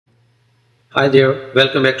Hi there,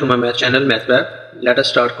 welcome back to my math channel MathWeb. Let us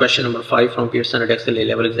start question number 5 from Pearson Edexcel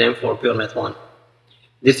A-Level exam for Pure Math 1.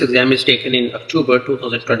 This exam is taken in October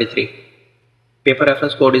 2023. Paper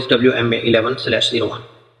reference code is WMA 11/01.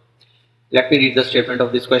 Let me read the statement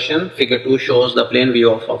of this question. Figure 2 shows the plane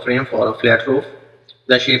view of a frame for a flat roof.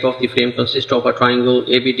 The shape of the frame consists of a triangle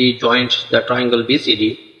ABD joins the triangle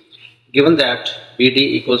BCD. Given that BD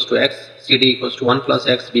equals to x, CD equals to 1 plus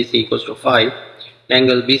x, BC equals to 5,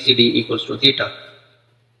 angle BCD equals to theta.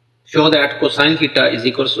 Show that cosine theta is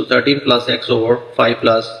equals to 13 plus x over 5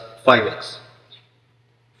 plus 5x.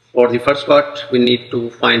 For the first part, we need to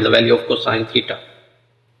find the value of cosine theta.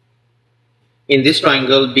 In this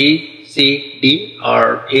triangle BCD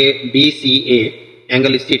or BCA,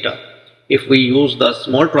 angle is theta. If we use the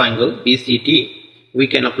small triangle BCD, we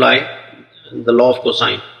can apply the law of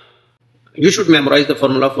cosine. You should memorize the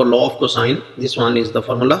formula for law of cosine. This one is the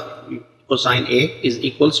formula. Cosine A is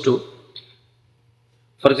equals to,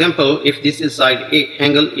 for example, if this is side A,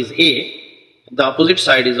 angle is A, the opposite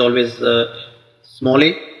side is always small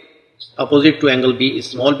a, opposite to angle B is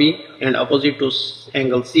small b, and opposite to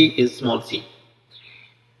angle C is small c.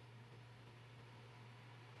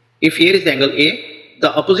 If here is the angle A,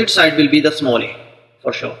 the opposite side will be the small a,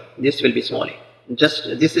 for sure. This will be small a.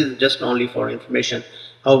 This is just only for information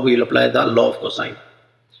how we will apply the law of cosine.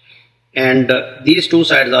 And these two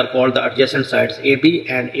sides are called the adjacent sides. AB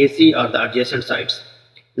and AC are the adjacent sides.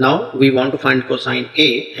 Now we want to find cosine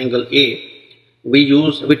A, angle A. We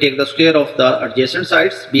take the square of the adjacent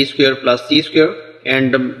sides, B square plus C square,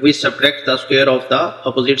 and we subtract the square of the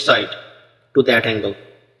opposite side to that angle,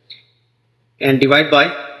 and divide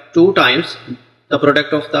by 2 times the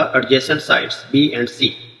product of the adjacent sides B and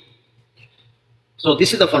C. So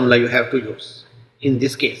this is the formula you have to use in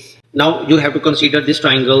this case. Now you have to consider this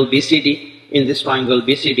triangle BCD. In this triangle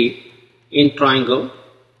BCD, in triangle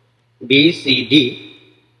BCD,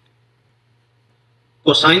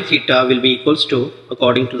 cosine theta will be equals to,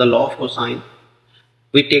 according to the law of cosine,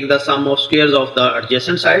 we take the sum of squares of the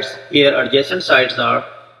adjacent sides. Here adjacent sides are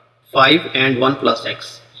 5 and 1 plus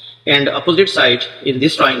x, and opposite side in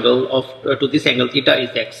this triangle of to this angle theta is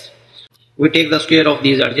x. We take the square of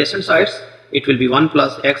these adjacent sides. It will be 1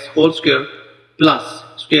 plus x whole square plus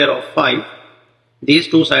square of 5. These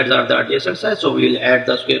two sides are the adjacent sides, so we will add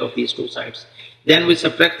the square of these two sides. Then we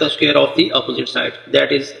subtract the square of the opposite side,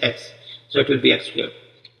 that is x, so it will be x square.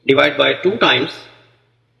 Divide by 2 times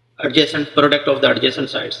adjacent product of the adjacent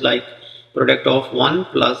sides, like product of 1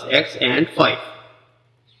 plus x and 5.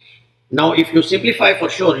 Now if you simplify, for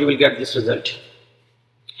sure you will get this result.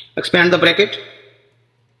 Expand the bracket.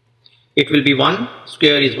 It will be 1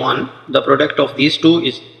 square is 1. The product of these two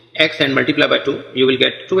is x, and multiply by 2, you will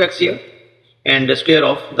get 2x here, and the square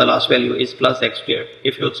of the last value is plus x square.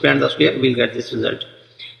 If you expand the square, we will get this result.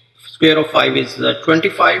 Square of 5 is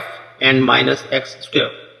 25 and minus x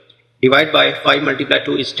square. Divide by 5 multiply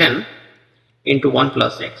 2 is 10 into 1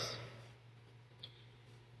 plus x.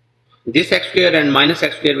 This x square and minus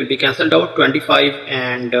x square will be cancelled out. 25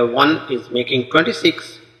 and 1 is making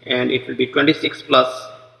 26, and it will be 26 plus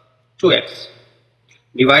 2x.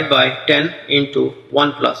 Divide by 10 into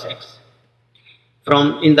 1 plus x.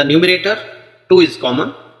 From in the numerator, 2 is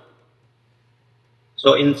common,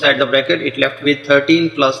 so inside the bracket it left with 13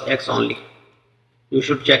 plus x only. You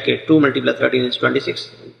should check it. 2 multiplied 13 is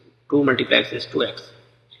 26. 2 multiplied x is 2x.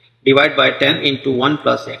 Divide by 10 into 1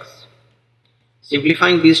 plus x.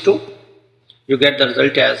 Simplifying these two, you get the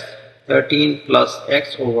result as 13 plus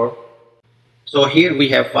x over. So here we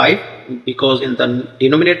have 5, because in the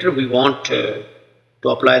denominator we want to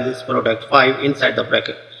apply this product 5 inside the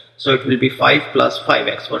bracket, so it will be 5 plus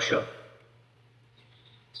 5x for sure.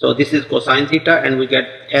 So this is cosine theta, and we get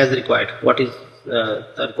as required. What is the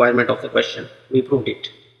requirement of the question? We proved it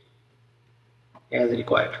as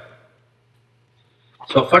required.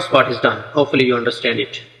 So first part is done. Hopefully you understand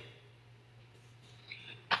it.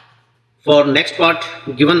 For next part,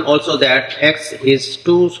 given also that x is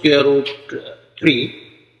 2 square root 3,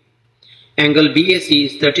 angle BAC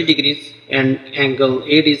is 30 degrees, and angle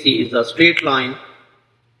ADC is a straight line.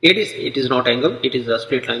 ADC, it is not angle, it is a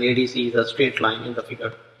straight line. ADC is a straight line in the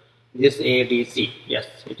figure. This ADC, yes,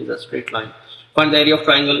 it is a straight line. Find the area of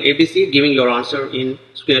triangle ABC, giving your answer in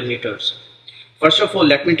square meters. First of all,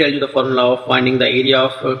 let me tell you the formula of finding the area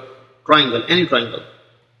of triangle, any triangle.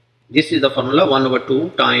 This is the formula, 1 over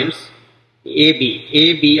 2 times AB.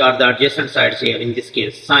 AB are the adjacent sides here, in this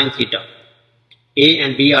case, sine theta. A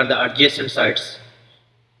and B are the adjacent sides,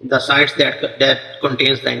 the sides that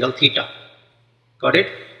contains the angle theta. Got it?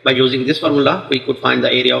 By using this formula, we could find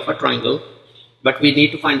the area of a triangle, but we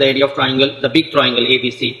need to find the area of triangle, the big triangle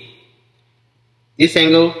ABC. This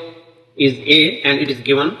angle is A and it is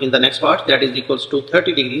given in the next part, that is equals to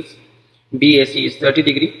 30 degrees. BAC is 30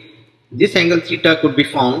 degree. This angle theta could be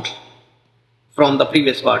found from the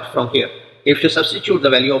previous part, from here. If you substitute the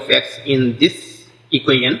value of x in this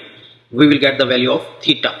equation, we will get the value of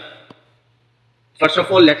theta. First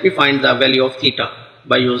of all, let me find the value of theta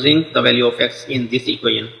by using the value of x in this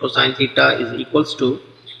equation. Cosine theta is equals to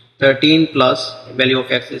 13 plus value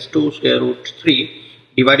of x is 2 square root 3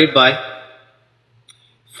 divided by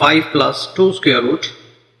 5 plus 2 square root,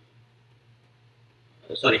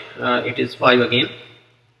 it is 5 again,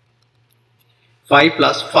 5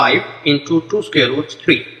 plus 5 into 2 square root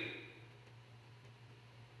 3,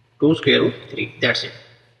 2 square root 3, that's it.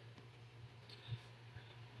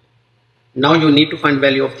 Now you need to find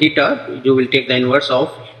value of theta. You will take the inverse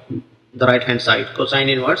of the right hand side, cosine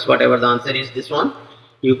inverse, whatever the answer is, this one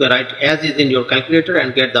you can write as is in your calculator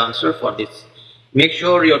and get the answer for this. Make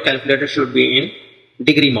sure your calculator should be in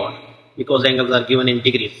degree mode because angles are given in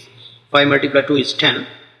degrees. 5 multiplied 2 is 10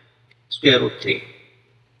 square root 3.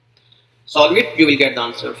 Solve it, you will get the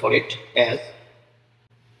answer for it as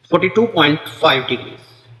 42.5 degrees.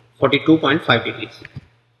 42.5 degrees.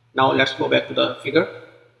 Now let's go back to the figure.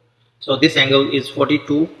 So this angle is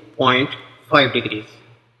 42.5 degrees.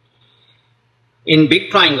 In big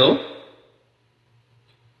triangle,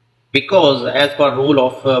 because as per rule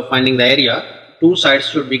of finding the area, two sides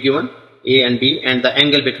should be given, A and B, and the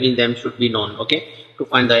angle between them should be known, okay, to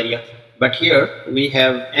find the area. But here we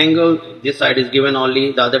have angle, this side is given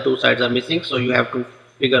only, the other two sides are missing, so you have to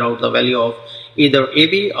figure out the value of either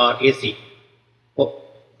AB or AC. Oh,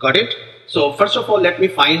 got it? So first of all, let me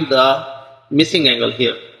find the missing angle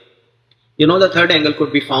here. You know, the third angle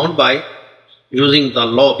could be found by using the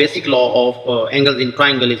law, basic law of angles in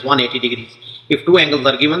triangle is 180 degrees. If two angles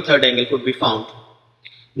are given, third angle could be found.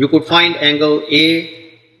 You could find angle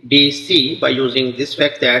ABC by using this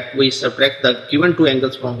fact that we subtract the given two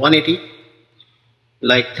angles from 180,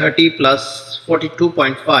 like 30 plus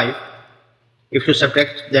 42.5. If you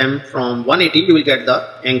subtract them from 180, you will get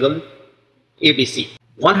the angle ABC,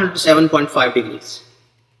 107.5 degrees.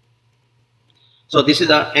 So this is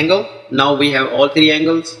the angle. Now we have all three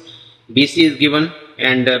angles. BC is given,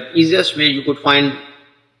 and easiest way you could find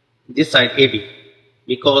this side AB,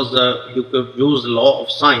 because you could use law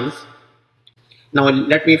of sines. Now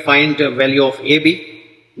let me find the value of AB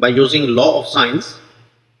by using law of sines.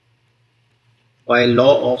 By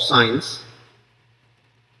law of sines,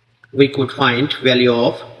 we could find value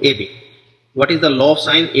of AB. What is the law of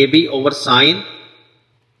sine? AB over sine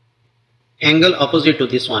angle opposite to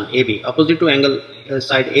this one, AB. Opposite to angle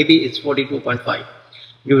side AB is 42.5.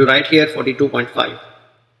 You will write here 42.5.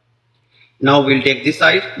 Now we will take this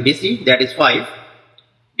side BC, that is 5,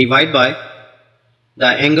 divide by the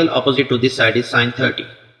angle opposite to this side is sine 30.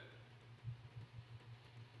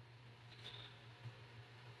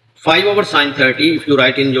 5 over sine 30, if you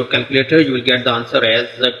write in your calculator, you will get the answer as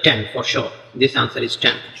 10 for sure. This answer is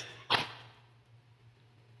 10.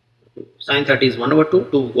 Sine 30 is 1 over 2,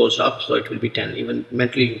 2 goes up, so it will be 10. Even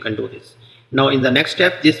mentally you can do this. Now in the next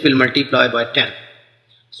step, this will multiply by 10.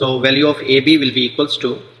 So value of AB will be equals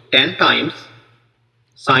to 10 times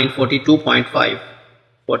sine 42.5,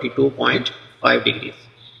 42.5 degrees.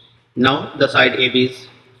 Now the side AB is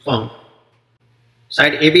found.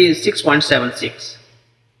 Side AB is 6.76.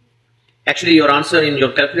 Actually your answer in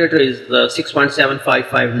your calculator is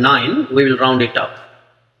 6.7559. We will round it up.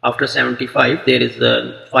 After 75 there is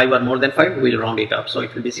 5 or more than 5, we will round it up, so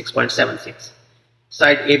it will be 6.76.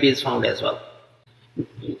 Side AB is found as well.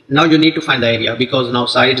 Now you need to find the area, because now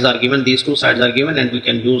sides are given, these two sides are given, and we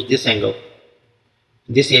can use this angle.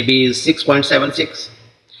 This AB is 6.76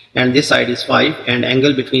 and this side is 5, and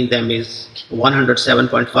angle between them is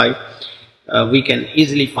 107.5. We can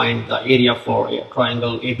easily find the area for a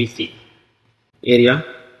triangle ABC. Area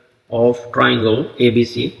of triangle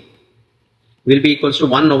ABC will be equals to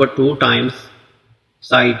 1 over 2 times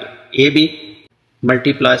side AB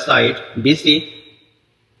multiply side BC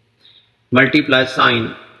multiply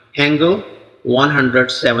sine angle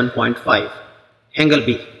 107.5, angle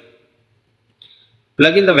B.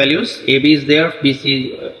 Plug in the values. AB is there,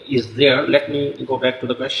 BC is there. Let me go back to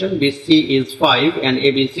the question. BC is 5 and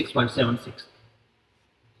AB is 6.76.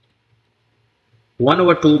 1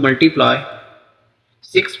 over 2 multiply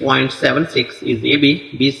 6.76 is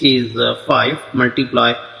AB, BC is 5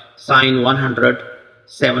 multiply sine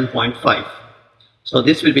 107.5. So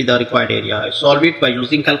this will be the required area. Solve it by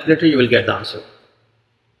using calculator, you will get the answer.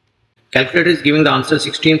 Calculator is giving the answer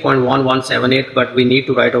 16.1178, but we need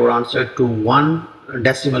to write our answer to one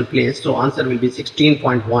decimal place. So answer will be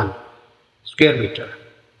 16.1 square meter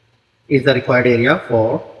is the required area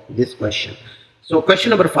for this question. So question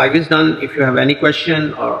number 5 is done. If you have any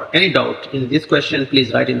question or any doubt in this question,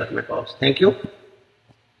 please write in the comment box. Thank you.